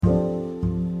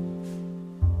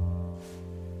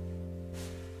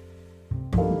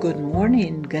Good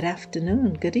morning, good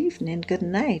afternoon, good evening, good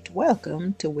night.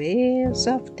 Welcome to Waves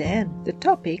of 10. The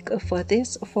topic for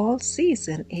this fall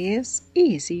season is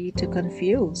easy to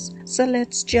confuse. So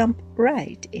let's jump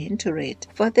right into it.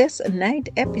 For this ninth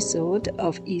episode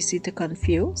of Easy to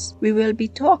Confuse, we will be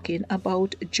talking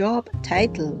about job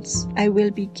titles. I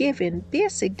will be giving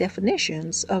basic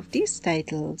definitions of these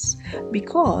titles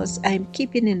because I'm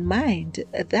keeping in mind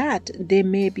that there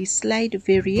may be slight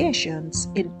variations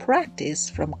in practice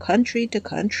from country to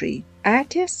country.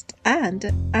 Artist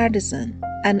and artisan.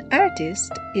 An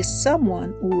artist is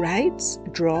someone who writes,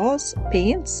 draws,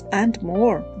 paints, and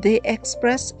more. They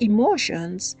express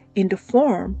emotions in the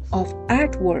form of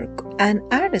artwork. An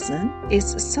artisan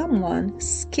is someone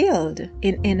skilled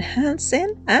in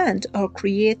enhancing and or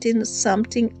creating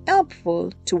something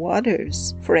helpful to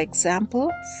others. For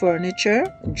example, furniture,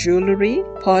 jewelry,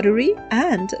 pottery,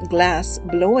 and glass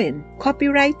blowing.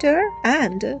 Copywriter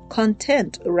and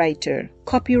content writer.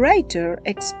 Copywriter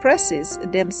expresses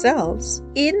themselves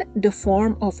in the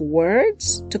form of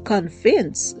words to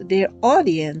convince their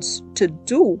audience to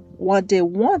do what they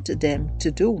want them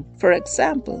to do. For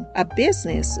example, a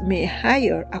business may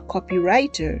hire a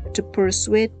copywriter to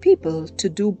persuade people to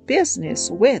do business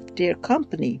with their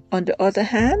company. On the other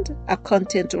hand, a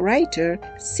content writer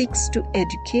seeks to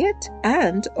educate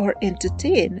and or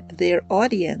entertain their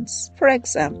audience. For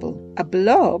example, a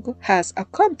blog has a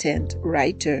content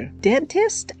writer.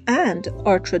 Dentist and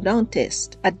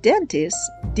orthodontist. A dentist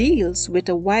deals with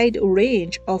a wide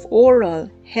range of oral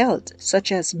health,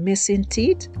 such as missing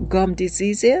teeth, gum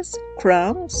diseases,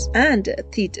 crowns, and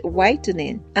teeth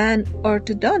whitening. An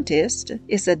orthodontist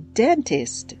is a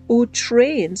dentist who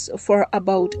trains for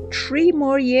about 3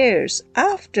 more years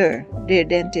after their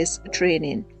dentist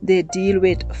training. They deal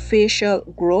with facial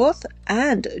growth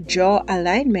and jaw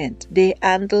alignment. They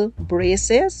handle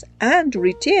braces and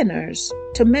retainers,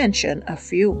 to mention a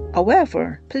few.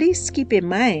 However, please keep in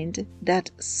mind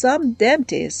that some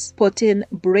dentists put in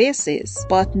braces,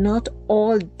 but not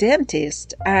all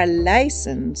dentists are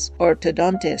licensed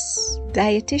orthodontists.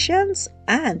 Dietitians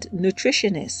and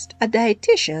nutritionists. A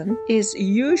dietitian is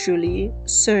usually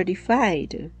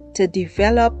certified to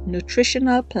develop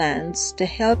nutritional plans to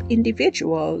help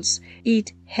individuals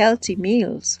eat healthy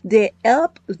meals. They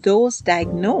help those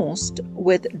diagnosed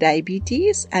with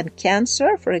diabetes and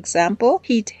cancer, for example,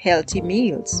 eat healthy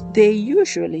meals. They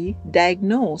usually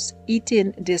diagnose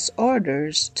eating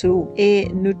disorders too. A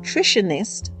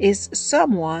nutritionist is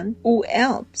someone who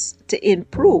helps to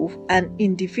improve an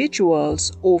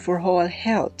individual's overall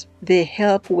health. They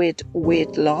help with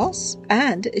weight loss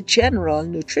and general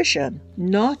nutrition.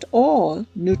 Not all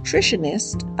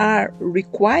nutritionists are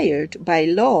required by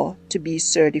law to be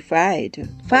certified.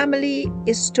 Family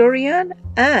historian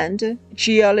and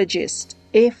geologist.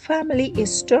 A family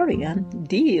historian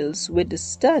deals with the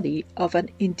study of an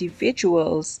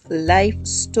individual's life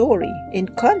story. In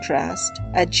contrast,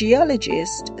 a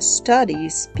geologist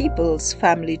studies people's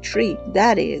family tree,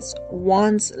 that is,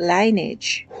 one's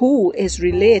lineage, who is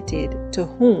related to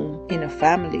whom in a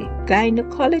family.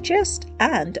 Gynecologist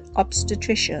and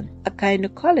obstetrician. A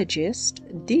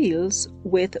gynecologist deals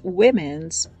with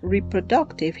women's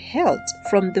reproductive health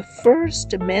from the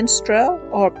first menstrual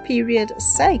or period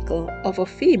cycle of a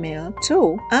female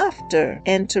to after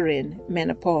entering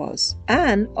menopause.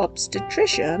 An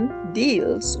obstetrician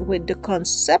deals with the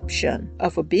conception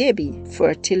of a baby,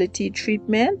 fertility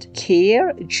treatment,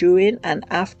 care during and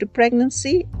after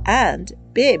pregnancy, and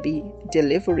baby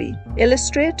delivery.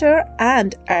 Illustrator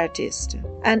and artist.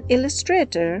 An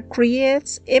illustrator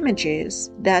creates images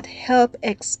that help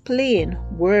explain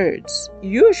words.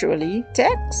 Usually,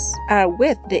 texts are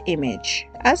with the image.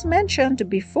 As mentioned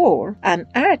before, an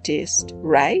artist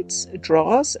writes,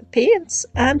 draws, paints,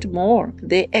 and more.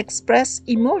 They express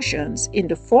emotions in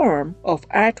the form of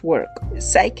artwork.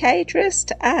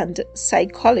 Psychiatrist and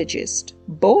psychologist.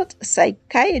 Both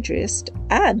psychiatrists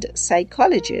and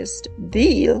psychologists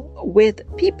deal with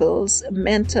people's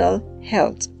mental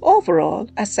health. Overall,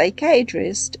 a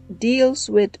psychiatrist deals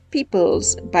with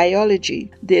people's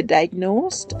biology. They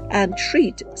diagnose and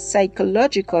treat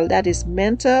psychological, that is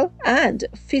mental and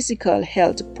physical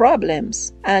health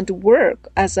problems, and work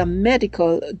as a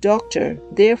medical doctor.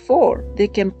 Therefore, they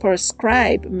can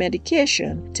prescribe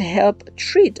medication to help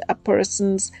treat a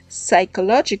person's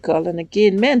psychological and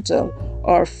again mental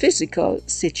or physical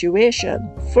situation.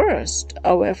 First,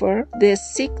 however, they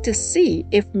seek to see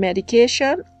if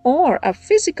medication or a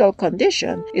physical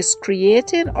condition is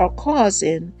creating or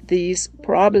causing these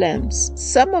problems.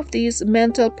 Some of these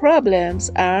mental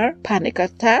problems are panic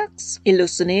attacks,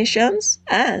 hallucinations,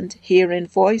 and hearing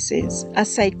voices. A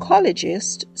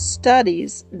psychologist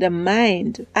studies the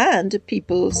mind and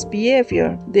people's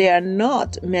behavior. They are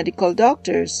not medical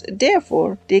doctors,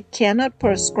 therefore, they cannot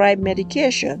prescribe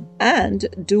medication and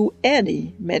do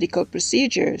any medical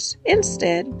procedures.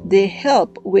 Instead, they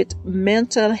help with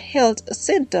mental health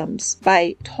symptoms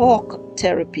by talk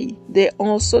therapy. They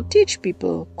also teach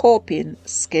people coping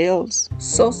skills.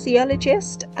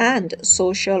 Sociologist and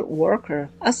social worker.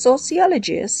 A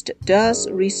sociologist does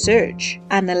research,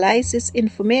 analyzes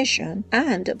information,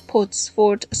 and puts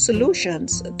forth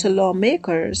solutions to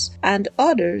lawmakers and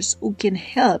others who can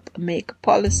help make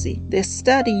policy. They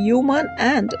study human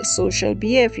and social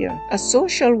behavior. A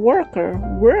social worker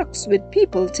works with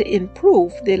people to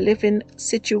improve their living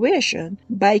situation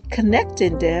by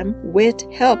connecting them with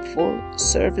helpful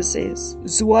services.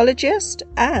 Zoologist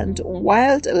and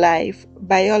wildlife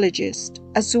biologist.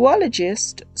 A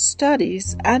zoologist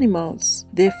studies animals,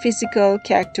 their physical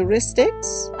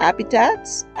characteristics,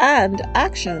 habitats, and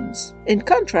actions. In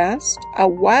contrast, a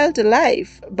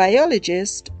wildlife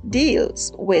biologist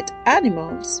deals with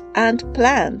animals and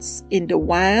plants in the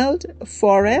wild,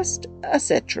 forest,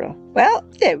 etc. Well,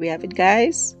 there we have it,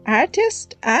 guys.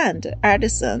 Artist and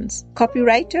artisans,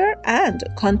 copywriter and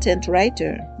content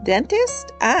writer,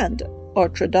 dentist and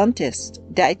orthodontist,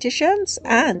 dietitians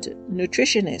and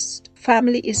nutritionists,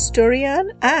 family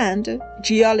historian and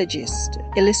geologist,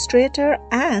 illustrator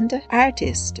and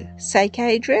artist,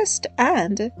 psychiatrist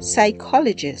and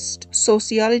psychologist,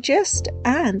 sociologist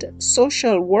and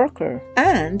social worker,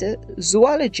 and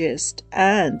zoologist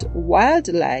and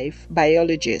wildlife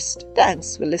biologist.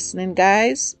 Thanks for listening,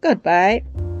 guys. Goodbye.